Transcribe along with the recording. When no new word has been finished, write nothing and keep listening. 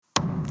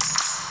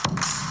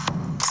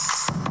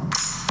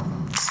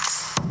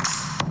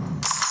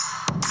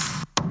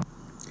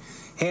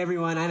Hey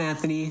everyone, I'm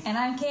Anthony. And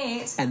I'm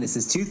Kate. And this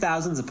is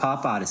 2000s A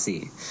Pop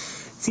Odyssey. It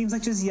seems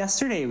like just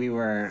yesterday we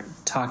were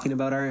talking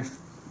about our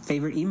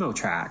favorite emo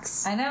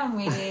tracks. I know,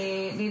 we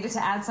needed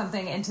to add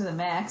something into the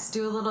mix,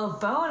 do a little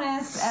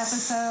bonus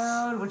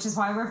episode, which is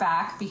why we're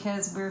back,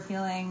 because we were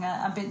feeling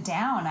a bit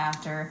down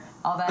after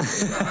all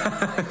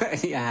that.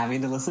 Yeah,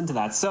 having to listen to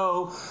that.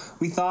 So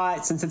we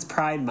thought, since it's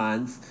Pride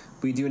Month,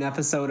 we'd do an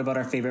episode about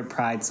our favorite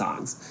Pride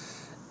songs.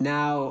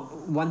 Now,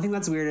 one thing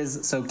that's weird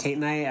is, so Kate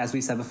and I, as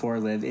we said before,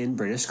 live in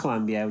British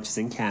Columbia, which is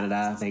in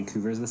Canada.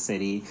 Vancouver's the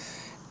city.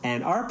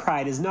 And our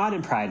Pride is not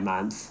in Pride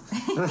Month.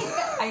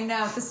 I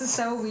know, this is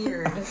so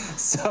weird.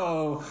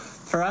 So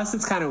for us,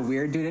 it's kind of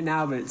weird doing it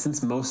now, but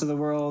since most of the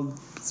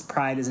world's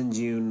Pride is in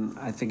June,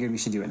 I figured we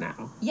should do it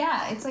now.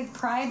 Yeah, it's like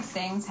Pride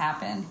things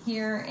happen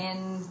here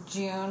in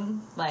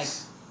June. Like,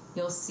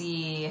 you'll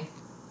see,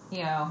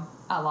 you know,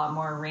 a lot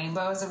more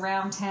rainbows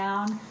around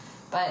town.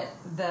 But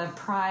the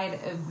Pride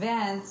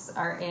events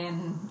are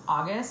in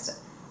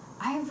August.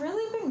 I've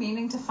really been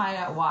meaning to find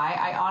out why.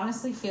 I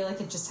honestly feel like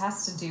it just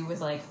has to do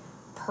with, like,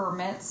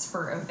 permits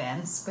for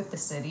events with the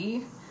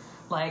city.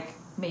 Like,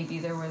 maybe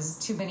there was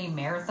too many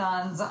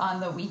marathons on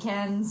the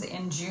weekends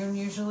in June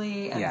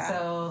usually. And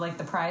so, like,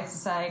 the Pride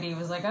Society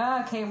was like,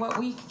 oh, okay, what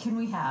week can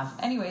we have?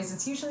 Anyways,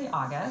 it's usually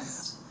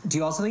August. Do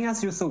you also think it has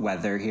to do with the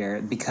weather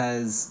here?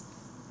 Because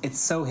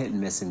it's so hit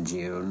and miss in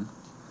June.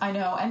 I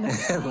know, and the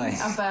thing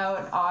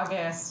about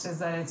August is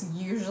that it's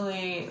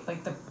usually,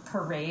 like, the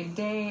parade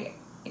day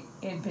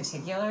in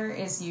particular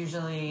is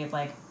usually,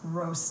 like,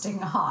 roasting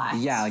hot.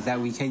 Yeah, like, that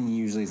weekend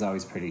usually is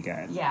always pretty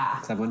good. Yeah.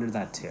 Because I've wondered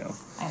that, too.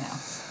 I know.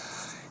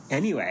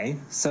 Anyway,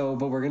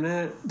 but we're going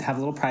to have a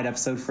little Pride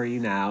episode for you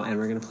now, and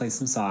we're going to play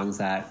some songs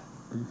that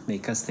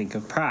make us think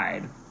of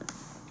Pride.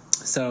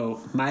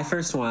 So, my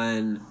first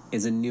one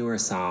is a newer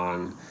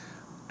song.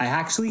 I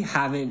actually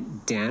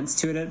haven't danced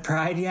to it at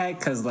Pride yet,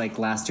 because, like,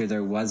 last year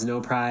there was no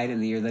Pride,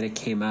 and the year that it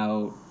came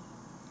out...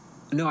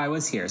 No, I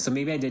was here, so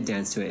maybe I did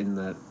dance to it in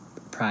the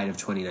Pride of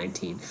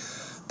 2019.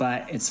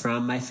 But it's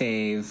from my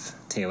fave,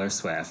 Taylor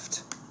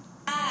Swift.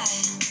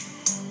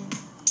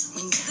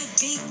 When you could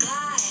be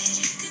glad,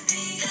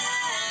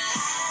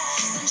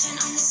 sunshine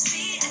on the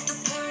street at the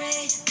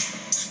parade,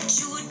 but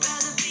you would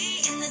rather be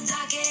in the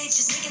dark age,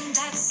 just making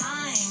that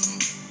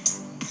sign.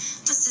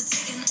 Must have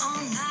taken all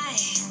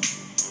night.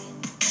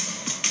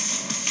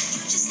 You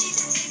just need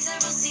to take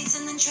several seats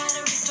and then try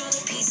to restore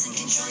the peace and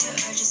control your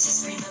urges to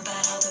scream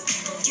about all the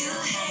people you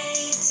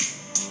hate.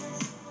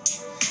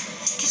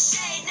 'Cause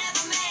shade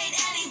never made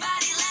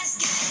anybody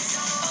less gay. So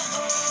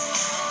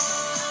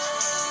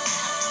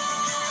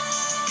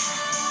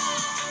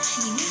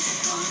you need to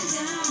calm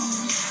down.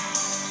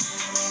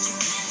 You're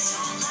being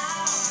too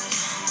loud.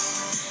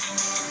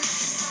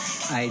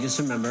 I just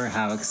remember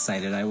how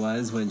excited I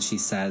was when she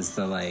says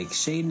the, like,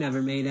 shade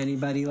never made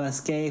anybody less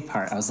gay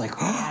part. I was like,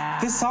 oh,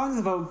 this song's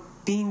about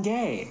being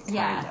gay,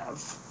 kind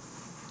of.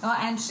 Well,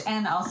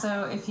 and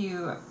also, if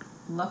you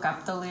look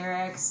up the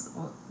lyrics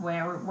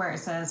where it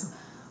says,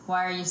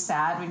 why are you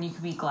sad when you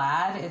could be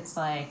glad? It's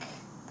like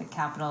the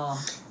capital...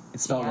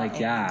 It's spelled like,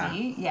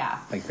 Yeah.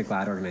 Like the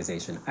GLAAD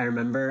organization. I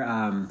remember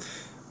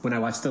when I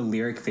watched the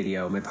lyric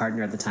video, my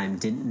partner at the time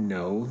didn't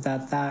know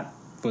that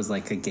was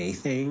like a gay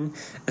thing.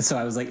 And so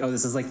I was like, oh,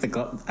 this is like the...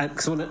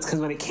 Because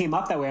when it came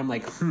up that way, I'm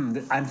like,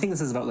 I think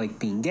this is about, like,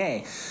 being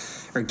gay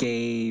or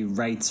gay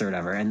rights or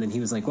whatever. And then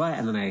he was like, what?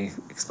 And then I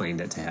explained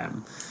it to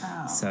him.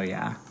 Oh. So,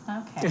 yeah.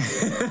 Okay.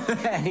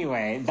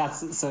 Anyway,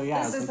 this is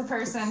the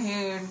person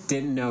who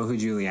didn't know who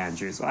Julie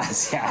Andrews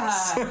was.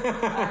 Yes. All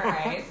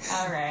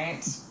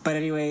right. But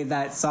anyway,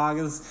 that song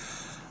is...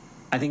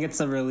 I think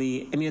it's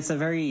it's a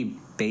very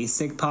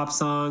basic pop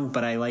song,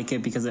 but I like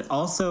it because it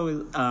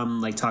also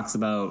like talks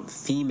about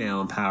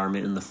female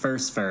empowerment in the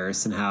first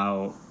verse and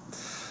how,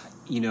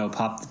 you know,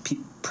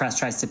 press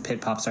tries to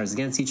pit pop stars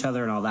against each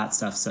other and all that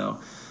stuff.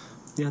 So,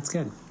 yeah, it's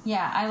good.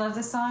 Yeah, I love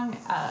this song.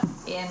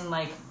 In,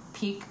 like,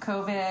 peak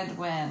COVID,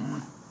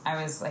 when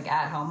I was, like,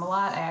 at home a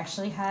lot, I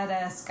actually had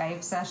a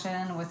Skype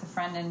session with a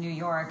friend in New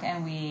York,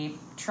 and we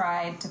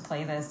tried to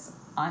play this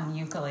on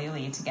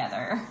ukulele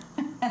together.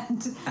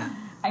 And...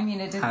 I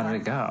mean, it didn't How did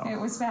work. it go? It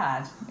was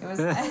bad. It was.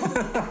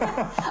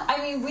 I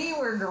mean, we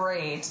were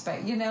great,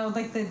 but, you know,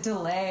 like, the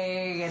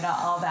delay and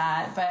all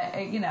that.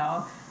 But, you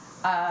know,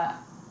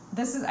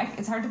 this is.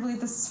 It's hard to believe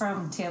this is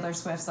from Taylor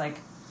Swift's, like,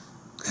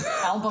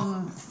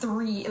 album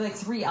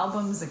 3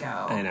 albums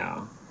ago. I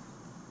know.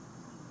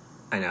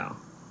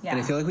 Yeah. And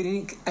I feel like we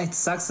didn't. It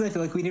sucks that I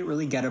feel like we didn't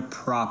really get a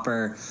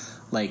proper,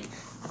 like,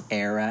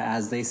 era,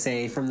 as they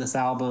say, from this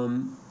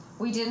album.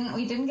 We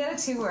didn't get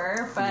a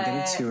tour,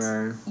 but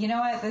you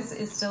know what? This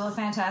is still a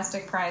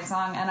fantastic Pride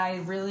song, and I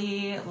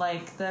really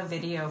like the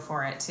video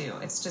for it too.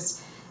 It's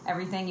just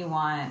everything you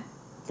want.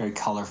 Very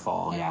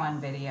colorful. In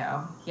one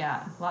video.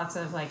 Yeah. Lots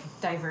of, like,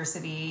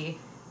 diversity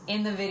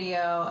in the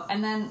video.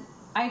 And then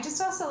I just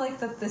also like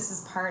that this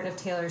is part of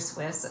Taylor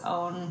Swift's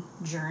own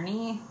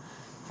journey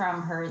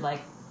from her,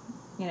 like,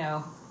 you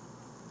know,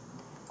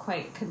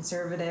 quite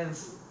conservative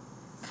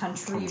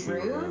country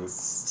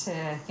roots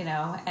to, you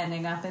know,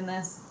 ending up in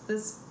this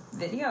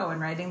video and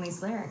writing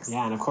these lyrics.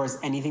 Yeah, and of course,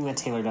 anything that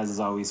Taylor does is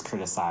always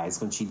criticized.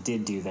 When she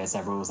did do this,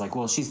 everyone was like,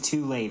 well, she's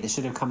too late. This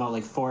should have come out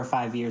like 4 or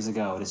 5 years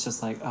ago. And it's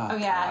just like, oh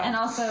yeah. God. And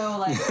also,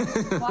 like,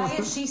 why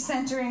is she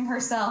centering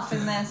herself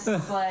in this,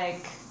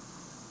 like,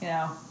 you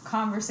know,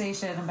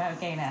 conversation about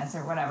gayness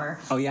or whatever?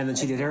 Oh, yeah, and then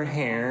she did her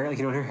hair. Like,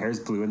 you know, when her hair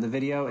is blue in the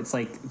video, it's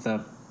like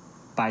the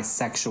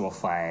bisexual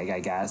flag, I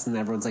guess. And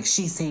everyone's like,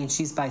 she's saying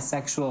she's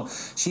bisexual.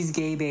 She's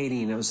gay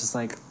baiting. It was just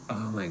like,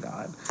 oh, my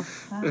God.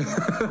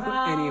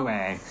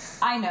 Anyway.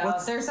 I know.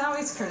 There's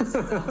always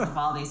criticisms of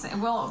all these things.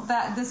 Well,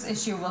 this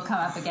issue will come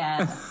up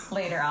again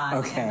later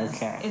on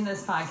in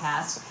this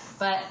podcast.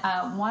 But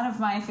one of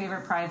my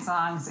favorite Pride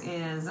songs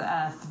is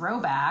a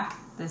throwback.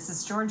 This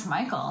is George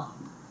Michael.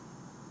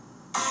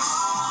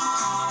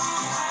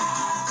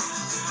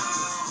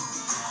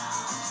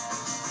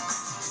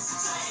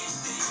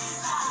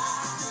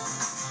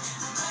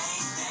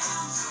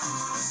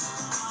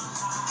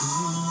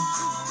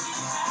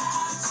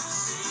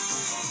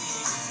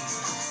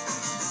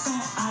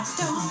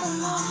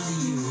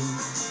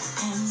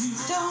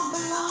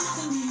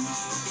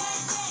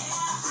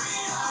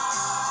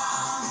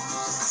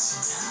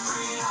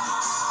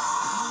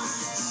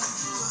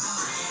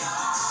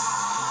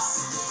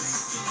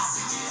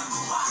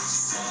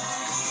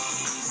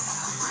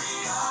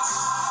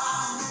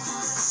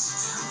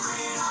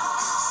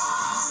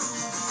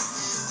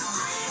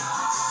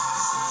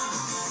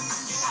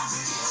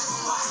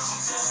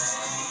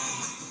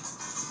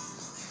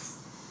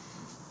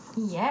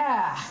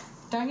 Yeah.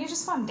 Don't you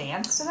just want to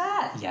dance to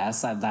that?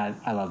 Yes, I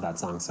love that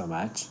song so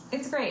much.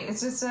 It's great.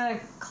 It's just a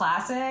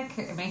classic.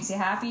 It makes you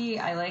happy.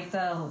 I like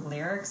the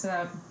lyrics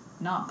about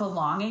not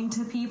belonging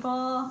to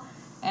people.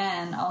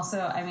 And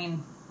also, I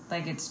mean,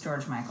 like, it's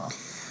George Michael.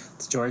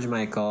 It's George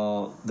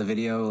Michael. The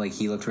video, like,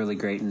 he looked really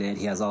great in it.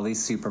 He has all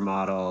these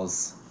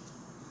supermodels.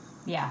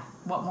 Yeah.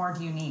 What more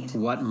do you need?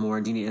 What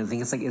more do you need? I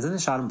think it's like, isn't it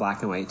shot in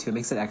black and white too? It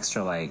makes it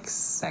extra, like,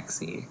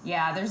 sexy.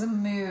 Yeah, there's a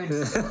mood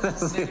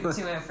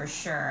to it for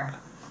sure.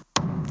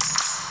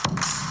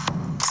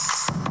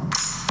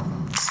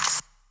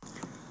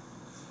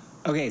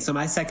 Okay, so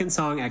my second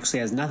song actually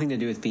has nothing to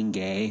do with being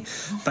gay,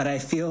 but I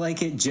feel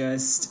like it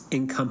just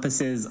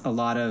encompasses a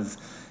lot of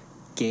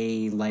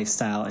gay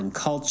lifestyle and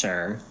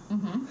culture.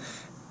 Mm-hmm.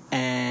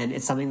 And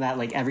it's something that,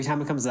 like, every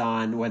time it comes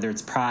on, whether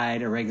it's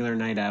Pride, a regular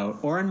night out,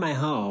 or in my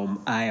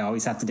home, I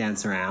always have to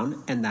dance around,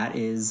 and that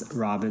is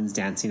Robyn's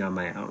Dancing on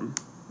My Own.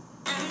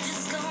 I'm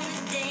just gonna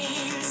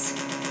dance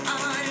all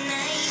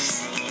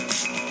night.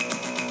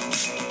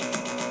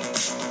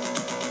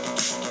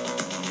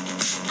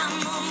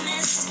 I'm all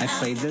messed I up.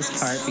 played this I'm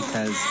part so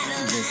because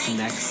out of this line.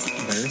 next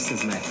verse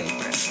is my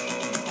favorite.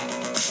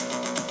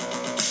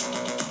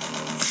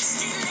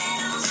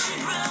 Stilettos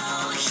and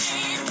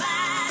broken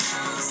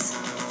bottles.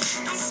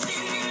 I'm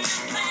spinning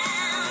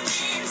around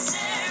in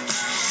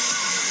circles.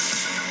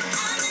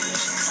 I'm in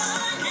the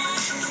corner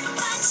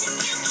watching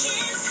you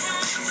kiss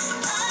her.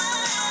 Oh,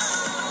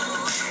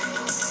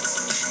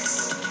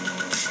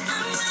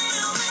 I'm right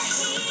over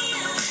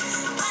here.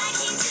 Why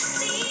can't you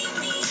see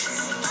me?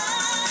 Oh,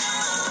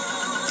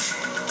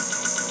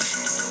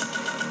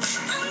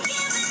 I'm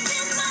giving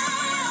it my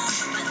all,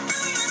 but I'm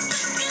not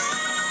the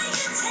guy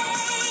you're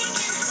taking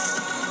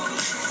home.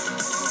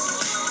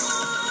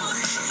 Ooh,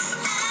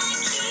 I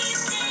keep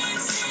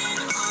dancing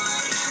on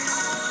my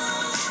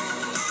own.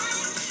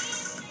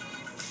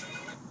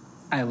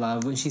 I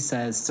love when she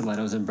says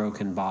stilettos and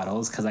broken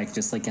bottles, because I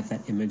just, like, get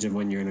that image of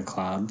when you're in a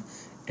club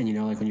and, you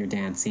know, like when you're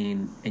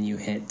dancing and you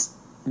hit,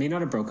 maybe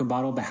not a broken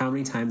bottle, but how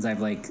many times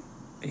I've, like,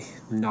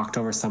 knocked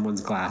over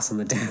someone's glass on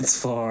the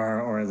dance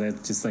floor, or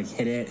that just, like,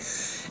 hit it.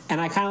 And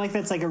I kind of like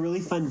that's, like, a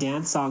really fun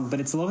dance song, but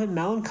it's a little bit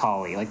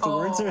melancholy. Like, the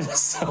words are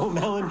so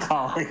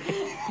melancholy.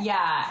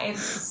 Yeah,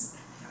 it's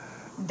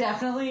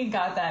definitely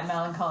got that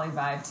melancholy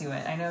vibe to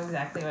it. I know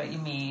exactly what you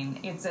mean.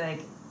 It's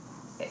like,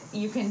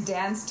 you can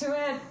dance to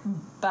it,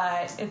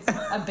 but it's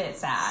a bit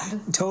sad.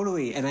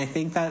 Totally. And I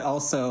think that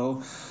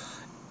also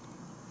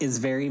is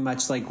very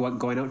much like what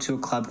going out to a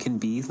club can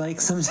be like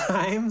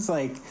sometimes.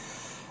 Like,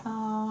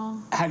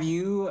 have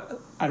you,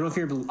 I don't know if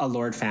you're a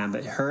Lorde fan,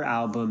 but her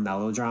album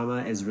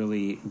Melodrama is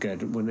really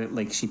good. When it,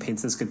 like, she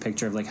paints this good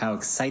picture of, like, how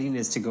exciting it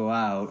is to go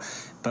out,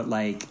 but,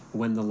 like,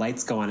 when the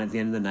lights go on at the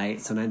end of the night,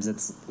 sometimes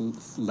it's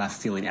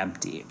left feeling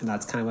empty. And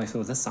that's kind of what I feel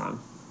with this song.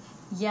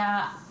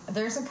 Yeah,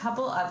 there's a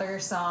couple other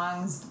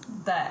songs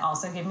that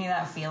also give me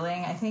that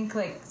feeling. I think,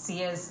 like,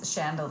 Sia's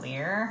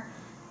Chandelier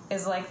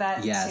is like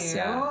that, Yes, too.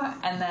 yeah.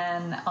 And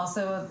then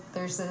also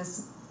there's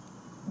this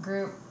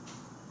group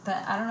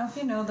that, I don't know if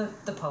you know,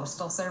 the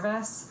Postal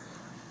Service.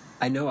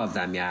 I know of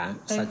them, yeah.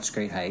 Such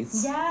Great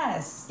Heights.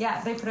 Yes.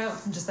 Yeah, they put out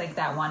just, like,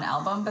 that one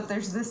album, but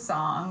there's this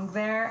song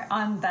there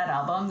on that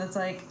album that's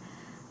like,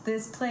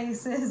 this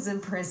place is a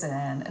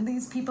prison and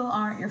these people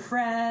aren't your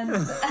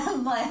friends.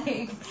 And,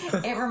 like,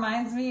 it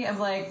reminds me of,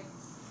 like,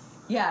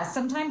 yeah,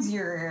 sometimes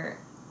you're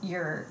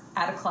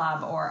at a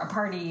club or a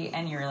party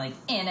and you're, like,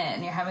 in it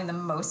and you're having the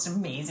most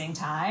amazing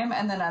time,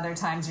 and then other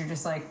times you're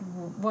just like,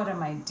 what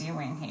am I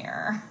doing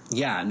here?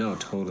 Yeah, no,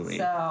 totally.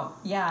 So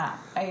yeah,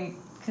 I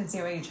can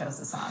see why you chose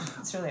this song.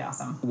 It's really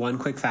awesome. One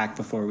quick fact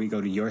before we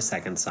go to your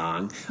second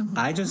song.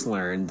 I just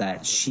learned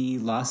that she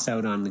lost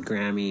out on the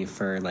Grammy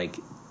for like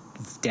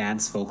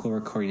dance vocal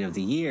recording of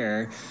the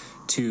year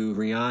to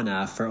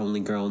Rihanna for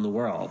Only Girl in the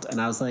World. And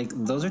I was like,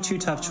 those are two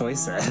tough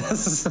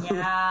choices.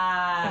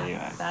 Yeah.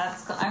 Anyway.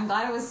 That's cool. I'm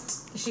glad it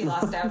was she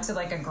lost out to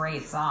like a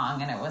great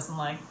song and it wasn't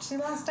like she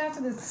lost out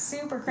to this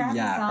super crappy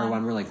song. Or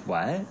one we're like,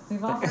 what?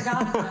 We've all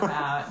forgotten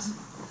about.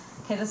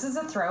 Okay, this is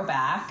a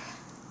throwback.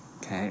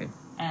 Okay.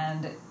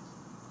 And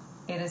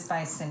it is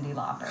by Cyndi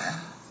Lauper.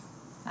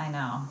 I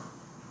know.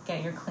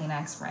 Get your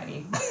Kleenex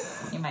ready.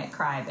 You might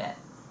cry a bit.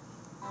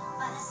 But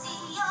I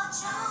see your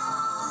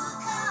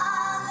true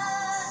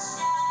colors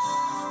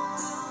shine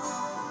through.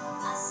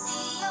 I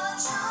see your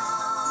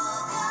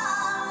true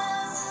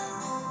colors.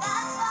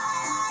 That's why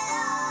I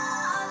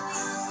love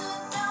you. So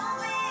don't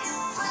be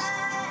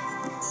afraid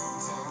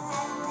to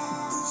let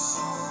them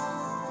show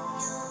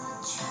your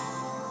true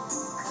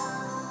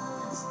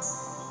colors.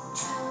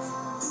 True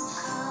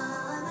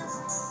colors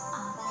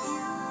are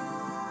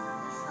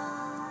beautiful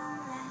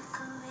like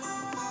a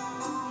rainbow.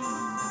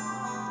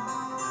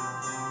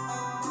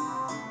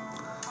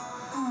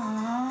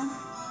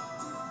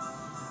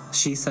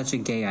 She's such a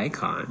gay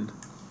icon.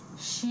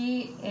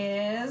 She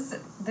is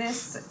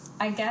this,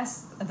 I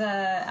guess, the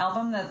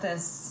album that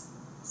this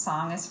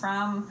song is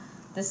from,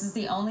 this is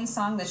the only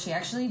song that she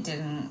actually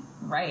didn't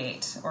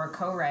write or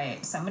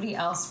co-write. Somebody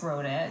else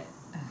wrote it,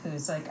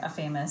 who's like a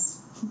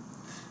famous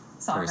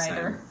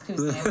songwriter,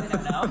 whose name I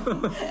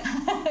don't know,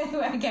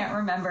 who I can't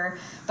remember.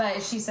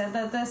 But she said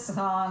that this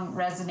song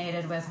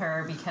resonated with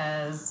her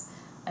because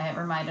it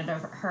reminded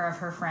her of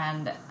her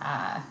friend,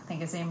 I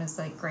think his name is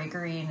like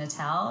Gregory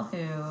Natel,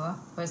 who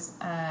was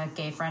a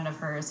gay friend of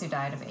hers who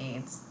died of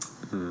AIDS.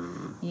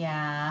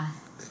 Yeah.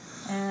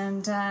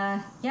 And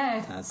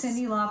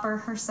Cyndi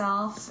Lauper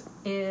herself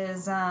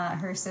is,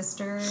 her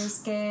sister is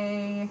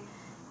gay.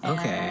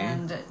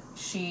 And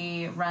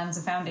she runs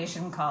a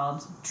foundation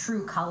called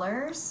True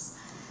Colors.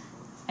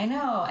 I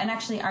know. And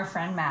actually our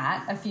friend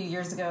Matt a few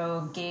years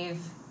ago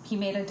he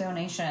made a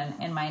donation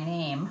in my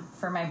name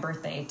for my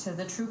birthday to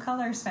the True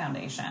Colors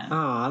Foundation.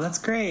 Oh, that's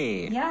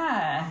great.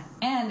 Yeah.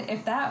 And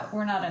if that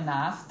were not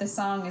enough, the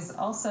song is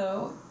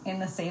also in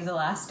the Save the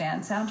Last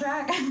Dance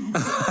soundtrack.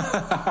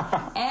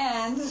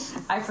 And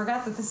I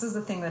forgot that this is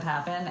the thing that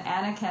happened.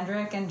 Anna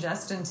Kendrick and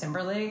Justin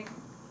Timberlake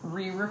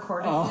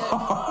re-recorded it.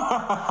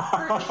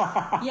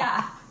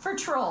 For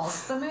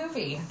Trolls, the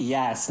movie.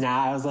 Yes,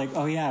 now I was like,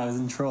 oh yeah, I was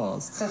in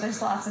Trolls. So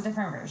there's lots of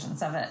different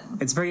versions of it.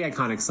 It's a pretty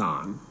iconic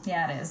song.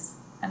 Yeah, it is.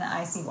 And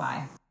I see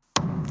why.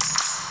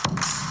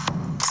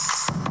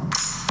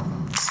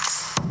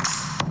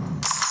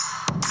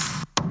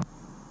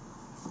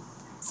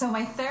 So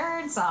my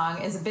third song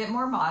is a bit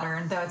more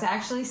modern, though it's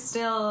actually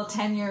still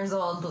 10 years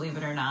old, believe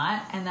it or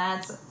not, and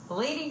that's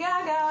Lady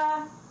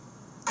Gaga.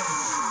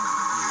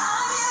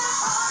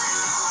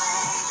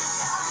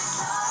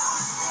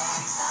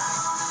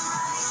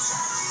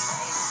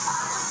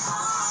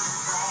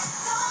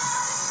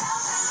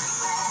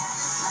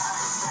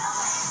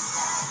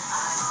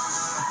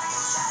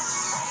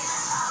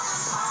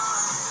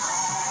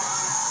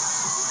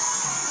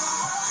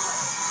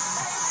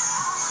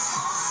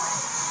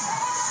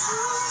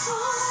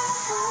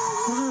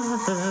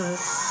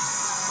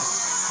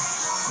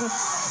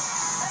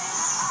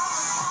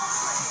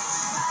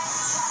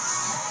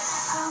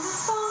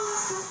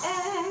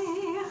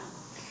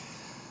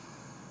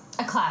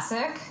 A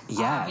classic,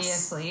 yes.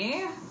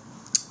 Obviously.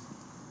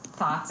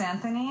 Thoughts,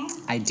 Anthony?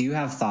 I do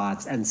have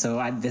thoughts, and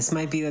so this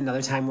might be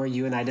another time where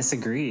you and I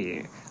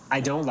disagree.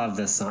 I don't love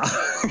this song.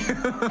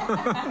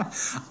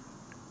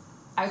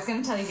 I was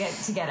going to tell you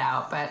to get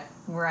out, but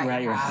we're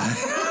at your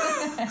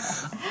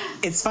house.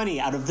 It's funny,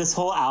 out of this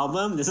whole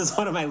album, this is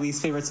one of my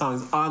least favorite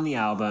songs on the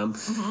album.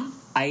 Mm-hmm.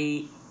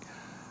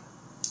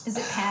 Is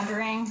it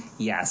pandering?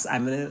 Yes,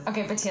 I'm gonna...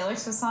 Okay, but Taylor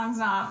Swift's song's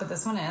not, but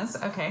this one is.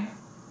 Okay.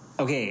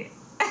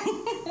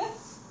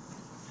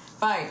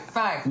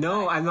 Fight.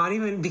 No, I'm not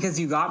even, because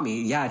you got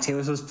me. Yeah,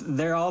 Taylor Swift,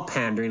 they're all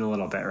pandering a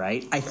little bit,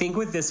 right? I think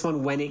with this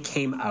one, when it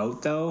came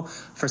out, though,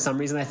 for some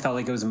reason I felt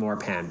like it was more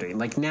pandering.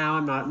 Like, now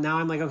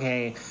I'm like,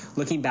 okay,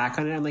 looking back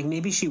on it, I'm like,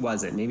 maybe she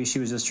wasn't. Maybe she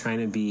was just trying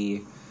to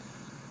be,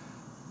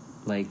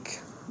 like,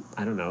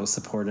 I don't know,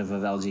 supportive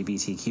of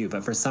LGBTQ.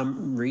 But for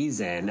some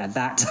reason, at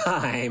that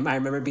time, I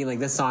remember being like,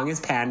 this song is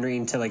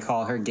pandering to, like,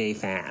 all her gay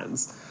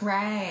fans.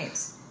 Right.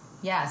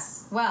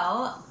 Yes.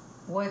 Well...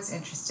 What's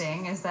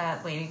interesting is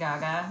that Lady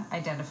Gaga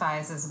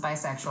identifies as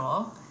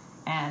bisexual,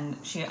 and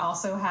she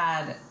also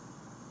had...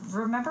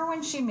 Remember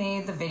when she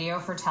made the video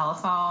for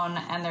Telephone,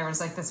 and there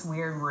was, like, this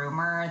weird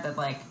rumor that,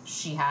 like,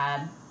 she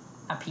had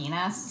a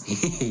penis?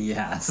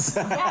 Yes.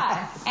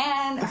 Yeah,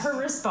 and her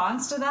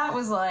response to that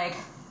was, like,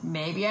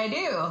 maybe I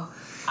do.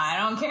 I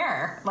don't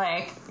care.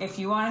 Like, if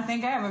you want to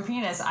think I have a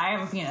penis, I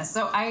have a penis.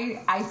 So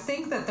I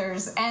think that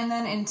there's... And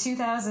then in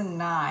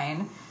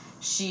 2009...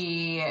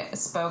 she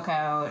spoke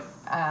out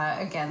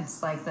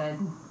against, like, the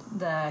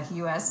the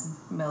U.S.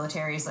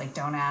 military's like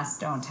don't ask,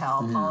 don't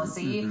tell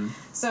policy.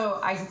 So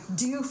I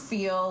do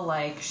feel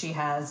like she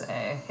has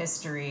a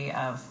history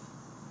of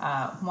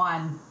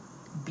one,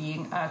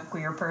 being a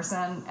queer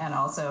person and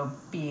also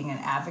being an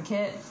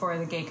advocate for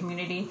the gay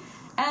community.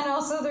 And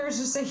also there's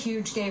just a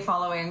huge gay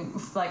following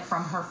like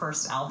from her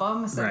first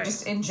album. So Right.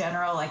 just in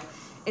general, like,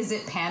 is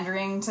it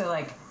pandering to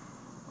like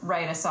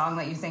write a song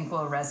that you think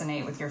will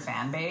resonate with your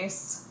fan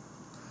base?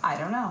 I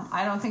don't know.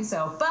 I don't think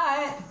so.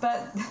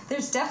 But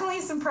there's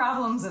definitely some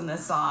problems in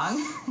this song.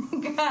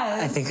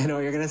 I think I know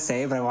what you're going to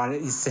say, but I want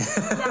it you say.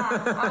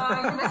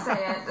 I'm going to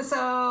say it.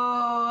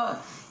 So,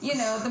 you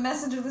know, the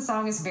message of the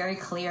song is very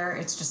clear.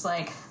 It's just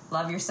like,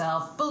 love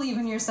yourself, believe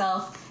in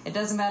yourself. It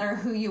doesn't matter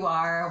who you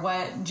are,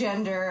 what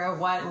gender,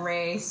 what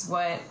race,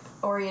 what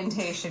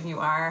orientation you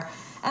are.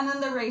 And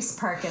then the race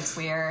part gets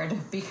weird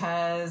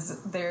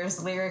because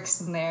there's lyrics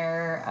in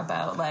there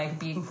about like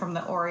being from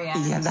the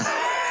Orient.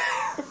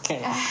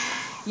 Okay.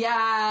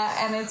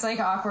 Yeah, and it's like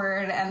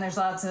awkward, and there's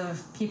lots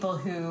of people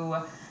who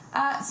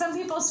some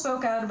people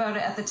spoke out about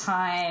it at the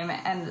time,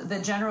 and the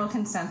general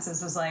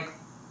consensus was like,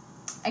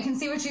 I can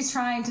see what she's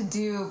trying to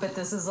do, but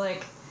this is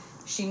like,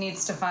 she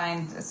needs to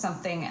find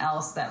something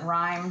else that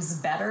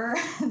rhymes better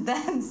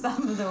than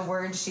some of the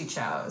words she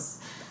chose.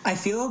 I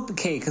feel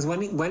okay because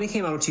when it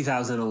came out in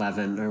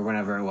 2011 or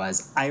whenever it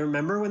was, I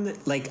remember when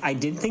I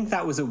did think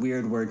that was a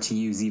weird word to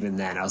use even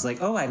then. I was like,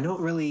 oh, you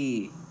don't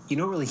really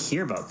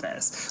hear about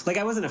this. Like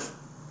I wasn't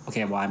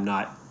I'm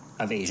not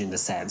of Asian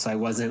descent, so I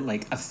wasn't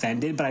like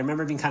offended, but I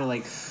remember being kind of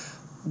like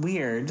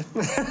weird.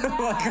 Yeah.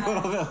 Like a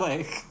little bit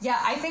like. Yeah,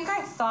 I think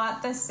I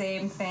thought the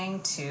same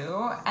thing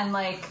too, and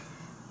like,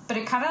 but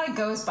it kind of like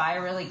goes by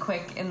really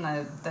quick in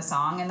the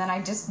song, and then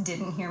I just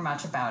didn't hear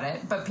much about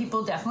it. But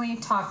people definitely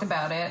talked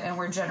about it, and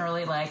were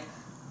generally like,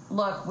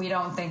 look, we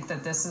don't think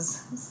that this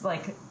is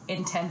like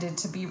intended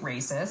to be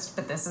racist,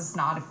 but this is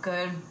not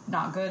good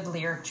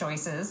lyric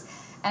choices.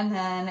 And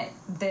then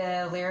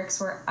the lyrics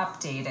were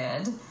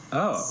updated.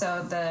 Oh.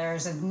 So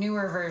there's a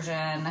newer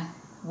version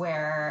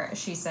where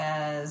she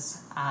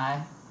says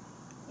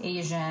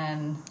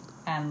Asian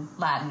and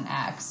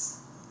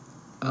Latinx.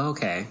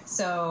 Okay.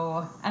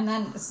 So, and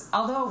then,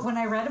 although when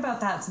I read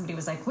about that, somebody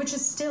was like, which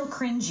is still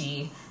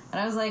cringy.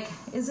 And I was like,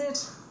 is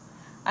it?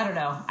 I don't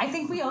know. I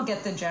think we all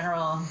get the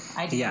general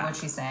idea of what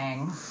she's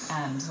saying.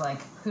 And,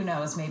 like, who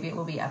knows? Maybe it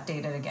will be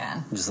updated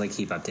again. Just, like,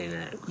 keep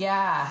updating it.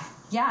 Yeah.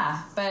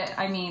 But,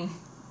 I mean,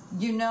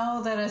 you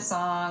know that a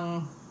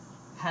song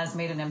has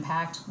made an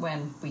impact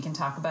when we can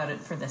talk about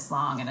it for this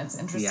long, and it's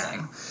interesting.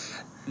 Yeah.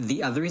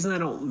 The other reason I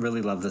don't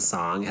really love the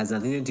song has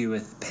nothing to do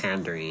with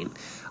pandering.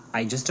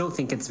 I just don't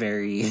think it's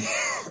very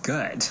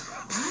good.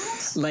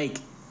 What? Like,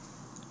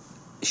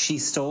 she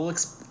stole...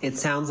 It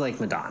sounds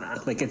like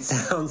Madonna. Like, it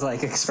sounds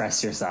like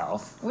Express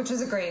Yourself. Which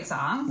is a great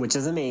song. Which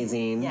is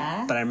amazing.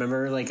 Yeah. But I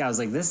remember, like, I was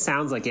like, this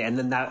sounds like it. And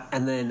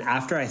then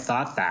after I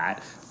thought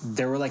that,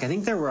 there were, like, I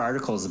think there were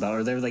articles about,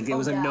 or there was, like, it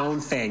was a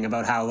known thing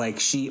about how,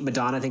 like,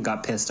 Madonna, I think,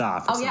 got pissed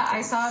off or something. Yeah,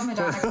 I saw a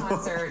Madonna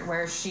concert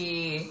where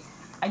she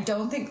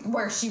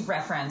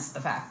referenced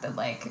the fact that,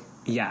 like...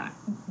 Yeah,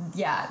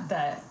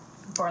 that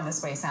Born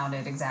This Way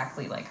sounded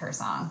exactly like her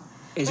song.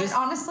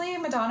 Honestly,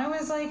 Madonna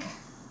was, like...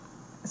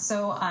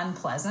 so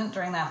unpleasant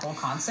during that whole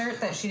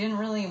concert that she didn't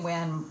really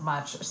win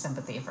much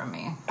sympathy from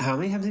me. How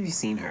many times have you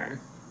seen her?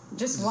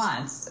 Just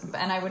once,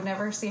 and I would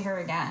never see her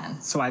again.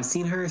 So I've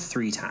seen her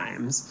 3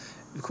 times.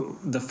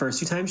 The first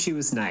 2 times she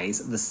was nice.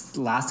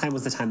 The last time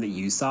was the time that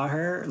you saw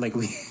her. Like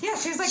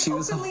she was like she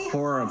was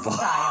horrible.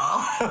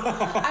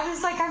 I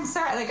was like, I'm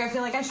sorry. Like I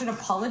feel like I should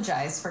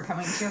apologize for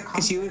coming to your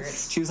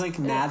concert. She was like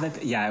mad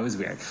that it was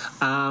weird.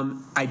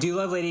 I do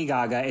love Lady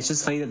Gaga. It's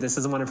just funny that this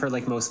is one of her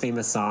like most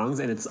famous songs,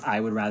 and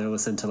I would rather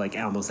listen to like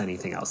almost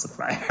anything else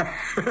by her.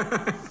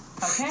 Okay.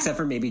 Except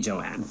for maybe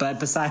Joanne. But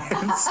besides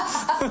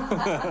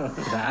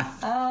that.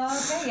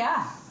 Okay,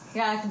 yeah.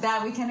 Yeah,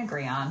 that we can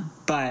agree on.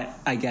 But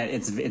I get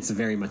it's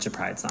very much a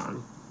Pride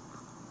song.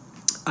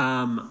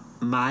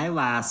 My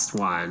last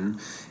one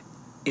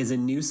is a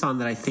new song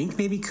that I think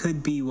maybe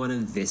could be one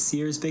of this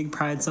year's big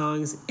Pride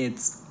songs.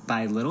 It's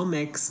by Little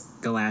Mix,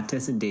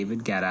 Galantis, and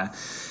David Guetta.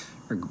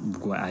 Or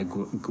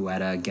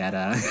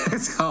Guetta.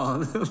 It's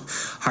called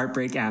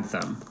Heartbreak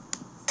Anthem.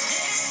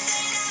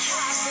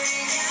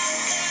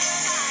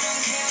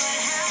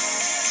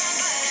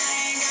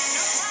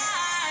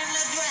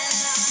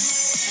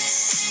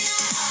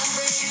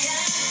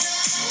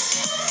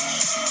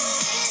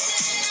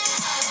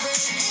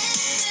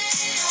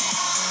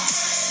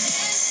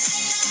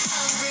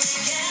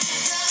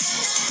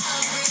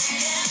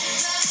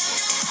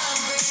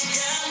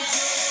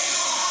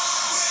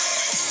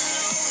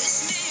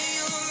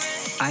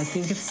 I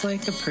think it's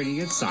like a pretty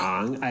good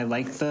song. I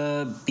like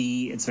the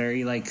beat. It's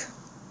very like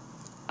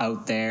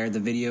out there. The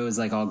video is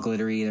like all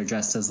glittery. They're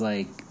dressed as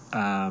like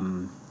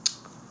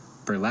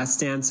burlesque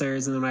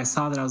dancers. And then when I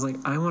saw that, I was like,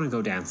 I want to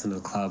go dance in a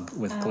club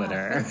with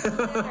glitter.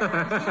 Glitter.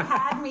 You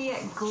had me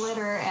at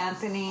glitter,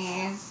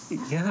 Anthony.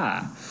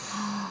 Yeah.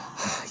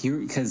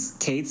 Because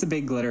Kate's a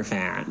big glitter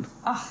fan.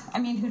 Oh, I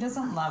mean, who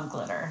doesn't love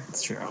glitter?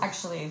 It's true.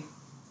 Actually,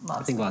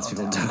 I think lots of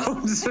people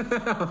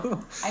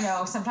don't. I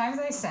know. Sometimes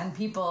I send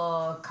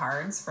people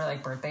cards for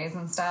like birthdays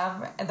and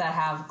stuff that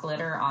have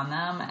glitter on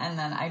them, and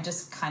then I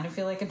just kind of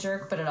feel like a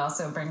jerk, but it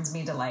also brings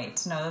me delight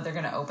to know that they're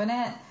going to open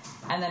it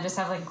and then just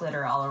have like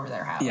glitter all over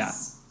their house. Yeah.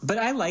 But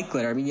I like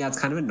glitter. I mean, yeah, it's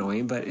kind of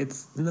annoying, but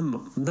it's in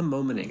the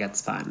moment it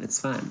gets fun. It's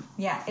fun.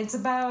 Yeah, it's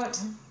about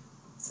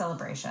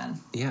celebration.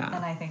 Yeah.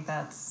 And I think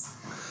that's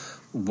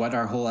what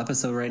our whole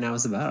episode right now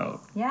is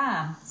about.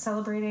 Yeah,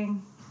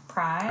 celebrating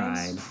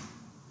pride.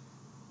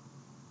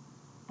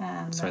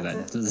 And sorry, that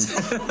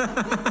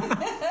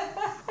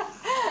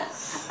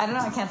I don't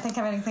know. I can't think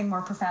of anything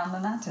more profound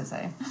than that to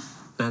say.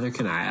 Neither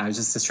can I. I was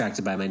just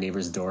distracted by my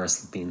neighbor's door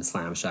being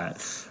slammed shut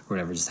or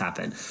whatever just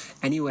happened.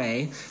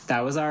 Anyway,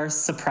 that was our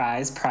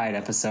surprise Pride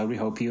episode. We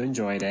hope you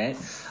enjoyed it.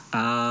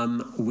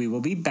 We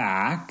will be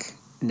back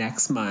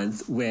next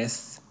month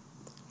with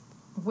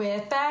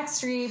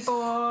Backstreet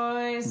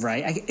Boys.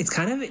 Right? It's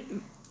kind of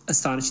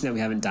astonishing that we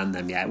haven't done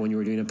them yet when you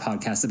were doing a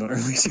podcast about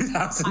early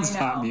 2000s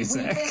pop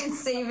music. We've been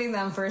saving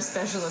them for a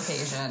special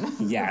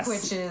occasion. Yes.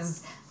 Which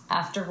is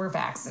after we're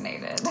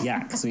vaccinated.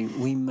 Yeah, because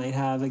we might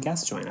have a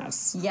guest join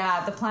us.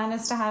 Yeah, the plan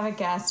is to have a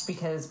guest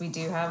because we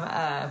do have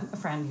a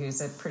friend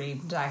who's a pretty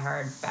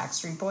diehard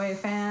Backstreet Boy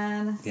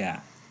fan.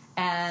 Yeah.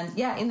 And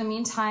yeah, in the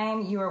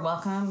meantime, you are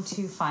welcome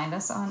to find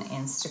us on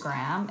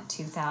Instagram,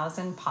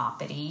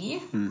 2000poppity.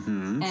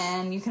 Mm-hmm.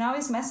 And you can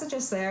always message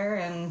us there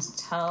and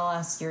tell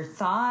us your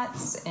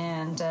thoughts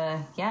and,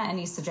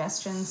 any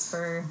suggestions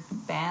for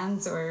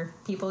bands or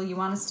people you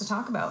want us to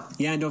talk about.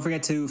 Yeah, and don't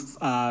forget to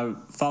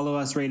follow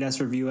us, rate us,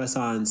 review us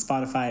on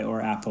Spotify or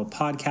Apple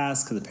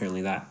Podcasts, because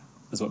apparently that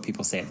is what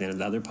people say at the end of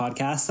the other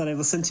podcasts that I've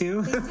listened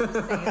to. They do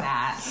say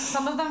that.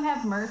 Some of them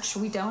have merch.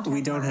 We don't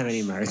have have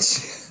any merch.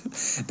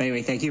 But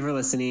anyway, thank you for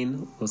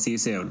listening. We'll see you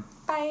soon.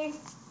 Bye.